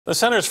The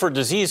Centers for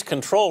Disease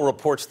Control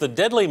reports the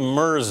deadly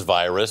MERS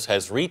virus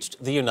has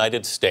reached the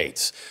United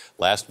States.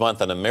 Last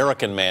month, an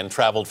American man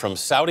traveled from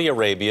Saudi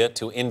Arabia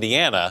to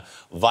Indiana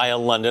via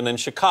London and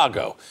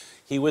Chicago.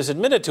 He was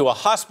admitted to a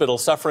hospital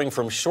suffering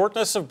from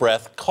shortness of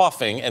breath,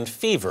 coughing, and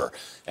fever,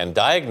 and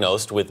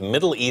diagnosed with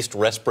Middle East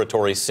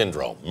Respiratory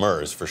Syndrome,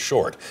 MERS for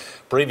short.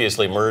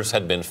 Previously, MERS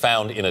had been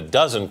found in a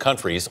dozen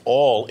countries,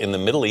 all in the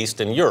Middle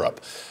East and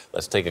Europe.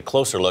 Let's take a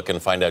closer look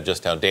and find out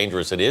just how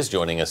dangerous it is.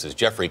 Joining us is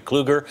Jeffrey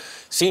Kluger,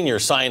 senior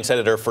science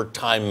editor for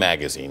Time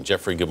magazine.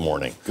 Jeffrey, good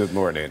morning. Good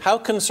morning. How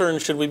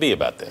concerned should we be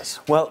about this?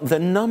 Well, the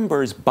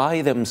numbers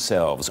by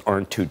themselves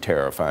aren't too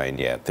terrifying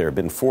yet. There have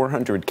been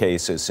 400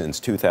 cases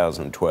since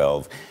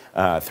 2012.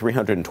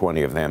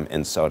 320 of them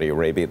in Saudi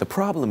Arabia. The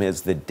problem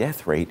is the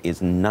death rate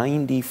is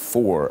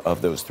 94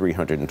 of those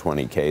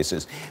 320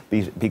 cases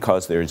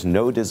because there's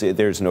no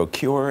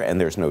cure and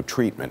there's no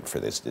treatment for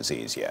this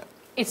disease yet.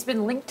 It's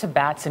been linked to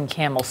bats and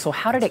camels, so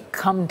how did it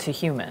come to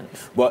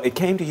humans? Well, it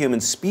came to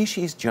humans.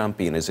 Species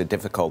jumping is a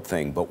difficult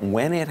thing, but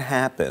when it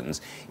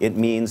happens, it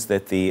means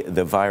that the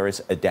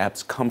virus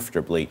adapts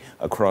comfortably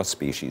across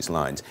species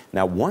lines.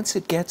 Now, once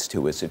it gets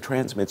to us, it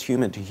transmits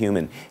human to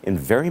human in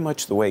very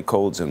much the way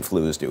colds and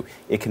flus do.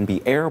 It can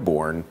be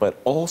airborne, but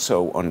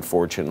also,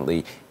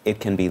 unfortunately, it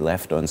can be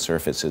left on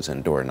surfaces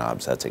and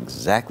doorknobs. That's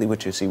exactly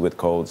what you see with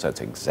colds.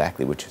 That's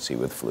exactly what you see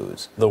with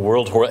flus. The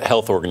World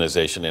Health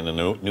Organization in a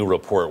new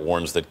report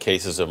warns that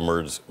cases of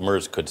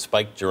MERS could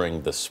spike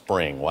during the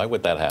spring. Why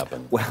would that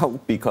happen? Well,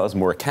 because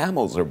more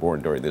camels are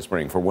born during the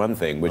spring, for one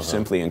thing, which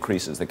simply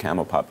increases the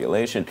camel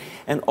population.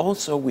 And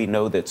also we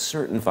know that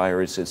certain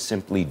viruses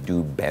simply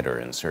do better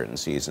in certain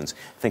seasons.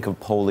 Think of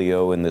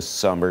polio in the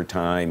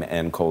summertime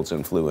and colds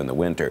and flu in the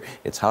winter.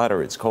 It's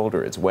hotter, it's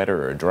colder, it's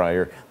wetter or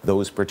drier.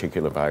 Those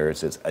particular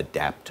viruses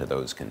adapt to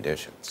those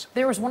conditions.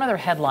 There was one other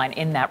headline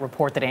in that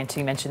report that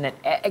Antony mentioned that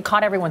it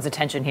caught everyone's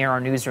attention here in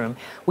our newsroom.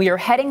 We are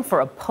heading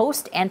for a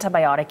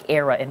post-antibiotic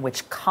era in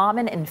which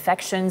common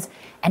infections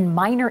and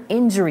minor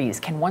injuries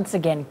can once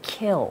again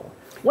kill.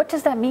 What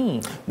does that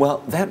mean?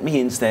 Well, that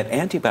means that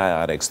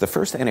antibiotics, the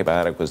first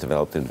antibiotic was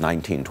developed in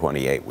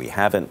 1928.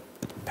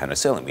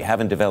 Penicillin. We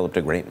haven't developed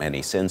a great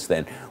many since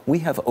then. We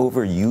have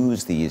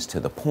overused these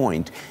to the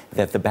point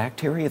that the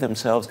bacteria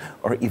themselves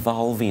are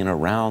evolving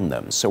around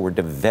them. So we're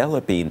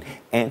developing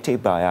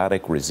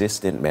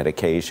antibiotic-resistant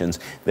medications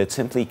that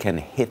simply can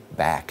hit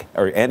back,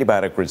 or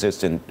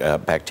antibiotic-resistant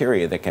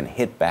bacteria that can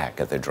hit back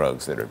at the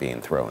drugs that are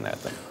being thrown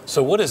at them.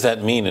 So what does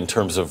that mean in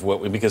terms of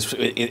because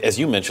as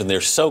you mentioned,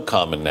 they're so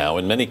common now.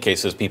 In many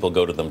cases, people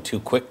go to them too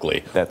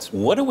quickly.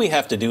 What do we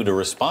have to do to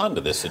respond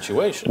to this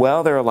situation?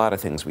 Well, there are a lot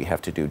of things we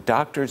have to do.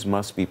 Doctors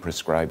must be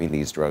prescribing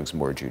these drugs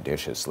more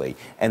judiciously,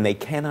 and they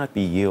cannot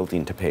be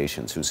yielding to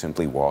patients who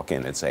simply walk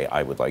in and say,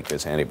 I would like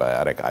this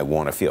antibiotic, I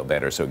want to feel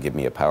better, so give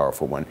me a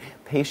powerful one.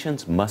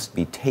 Patients must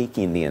be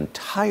taking the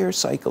entire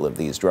cycle of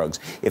these drugs.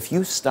 If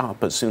you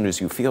stop as soon as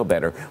you feel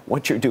better,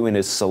 what you're doing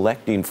is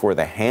selecting for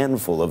the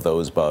handful of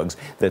those bugs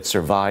that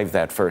survive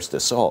that first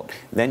assault.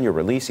 Then you're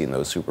releasing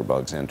those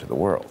superbugs into the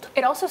world.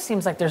 It also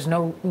seems like there's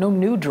no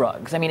new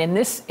drugs. I mean, in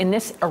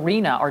this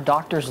arena, are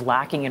doctors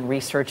lacking in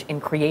research in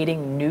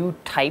creating new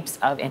types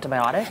of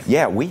antibiotics?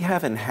 Yeah, we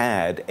haven't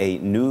had a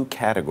new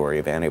category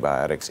of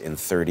antibiotics in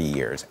 30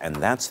 years, and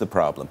that's the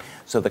problem.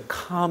 So the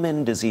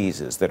common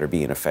diseases that are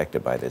being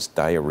affected by this,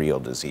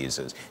 diarrheal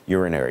diseases,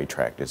 urinary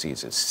tract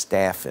diseases,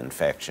 staph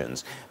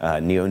infections,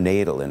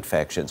 neonatal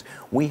infections,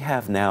 we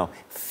have now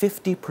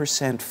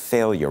 50%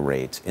 failure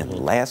rates in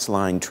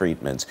last-line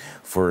treatments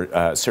for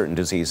certain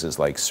diseases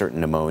like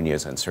certain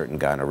pneumonias and certain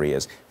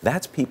gonorrheas.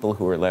 That's people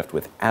who are left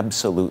with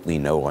absolutely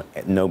no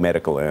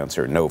medical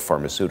answer, no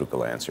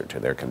pharmaceutical answer to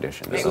their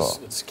condition at all.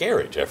 It's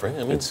scary, Jeffrey.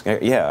 I mean, it's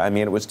scary. Yeah, I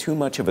mean, it was too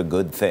much of a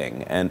good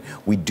thing, and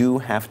we do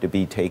have to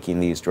be taking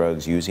these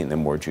drugs, using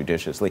them more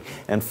judiciously.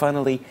 And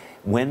finally,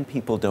 when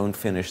people don't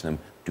finish them,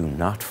 do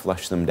not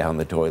flush them down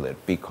the toilet,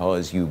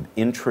 because you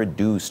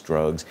introduce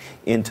drugs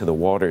into the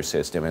water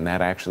system, and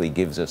that actually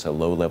gives us a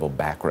low-level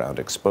background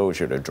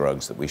exposure to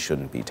drugs that we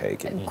shouldn't be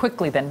taking. And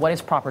quickly then, what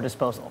is proper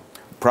disposal?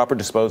 Proper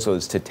disposal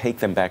is to take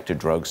them back to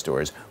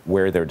drugstores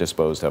where they're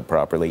disposed of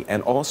properly.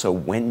 And also,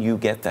 when you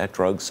get that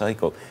drug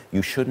cycle,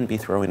 you shouldn't be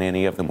throwing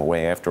any of them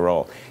away after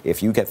all.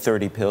 If you get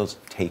 30 pills,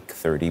 take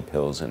 30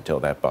 pills until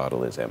that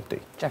bottle is empty.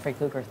 Jeffrey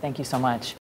Kluger, thank you so much.